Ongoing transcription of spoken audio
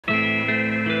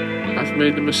I've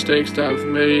made the mistakes that I've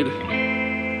made.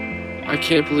 I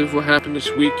can't believe what happened this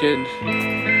weekend.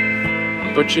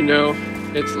 But you know,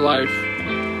 it's life.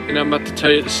 And I'm about to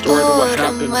tell you the story of what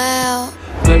happened.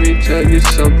 Let me tell you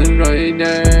something right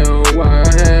now. I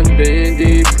have been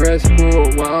depressed for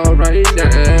a while right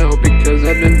now, because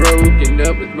I've been broken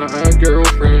up with my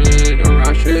girlfriend, or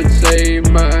I should say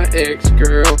my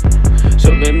ex-girl. So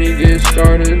let me get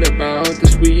started about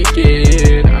this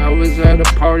weekend. I was at a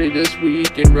party this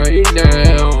weekend right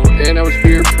now, and I was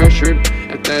peer pressured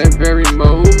at that very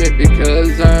moment,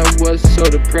 because I was so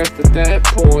depressed at that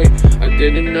point. I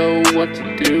didn't know what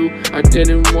to do. I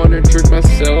didn't want to trick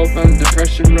myself out of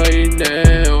depression right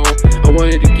now. I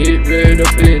wanted to get rid of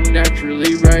it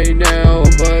naturally right now,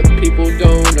 but people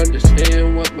don't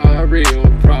understand what my real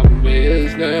problem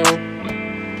is now.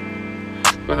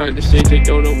 Behind the scenes, they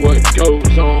don't know what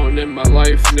goes on in my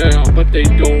life now, but they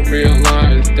don't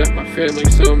realize that my family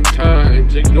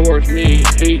sometimes ignores me,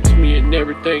 hates me and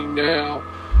everything now.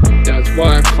 That's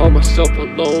why I call myself a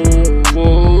lone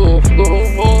wolf,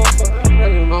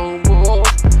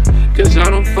 cause I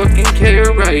don't fucking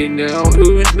care right now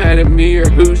who's mad at me or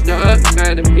who's not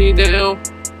mad at me now.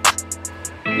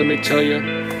 Let me tell you,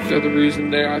 the other reason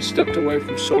there, I stepped away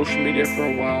from social media for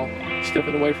a while.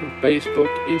 Stepping away from Facebook,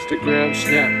 Instagram,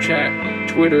 Snapchat,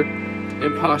 Twitter,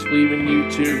 and possibly even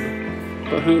YouTube.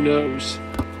 But who knows?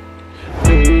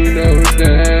 Who knows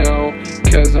now?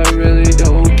 Cause I really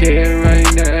don't care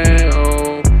right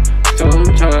now.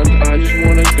 Sometimes I just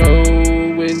wanna go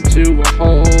into a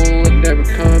hole and never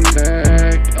come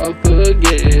back up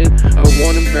again. I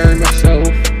wanna bury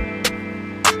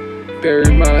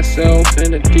myself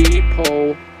in a deep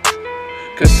hole.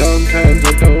 Cause sometimes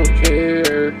I don't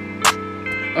care.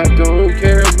 I don't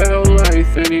care about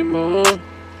life anymore.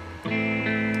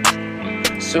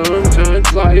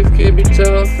 Sometimes life can be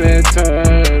tough at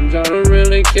times. I don't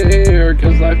really care,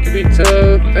 cause life can be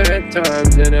tough at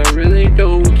times. And I really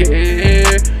don't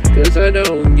care, cause I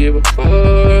don't give a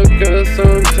fuck. Cause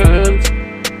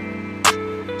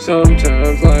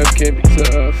sometimes life can be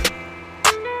tough,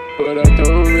 but I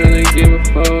don't really give a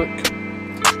fuck.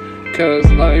 Cause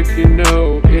life, you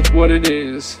know, it's what it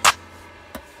is.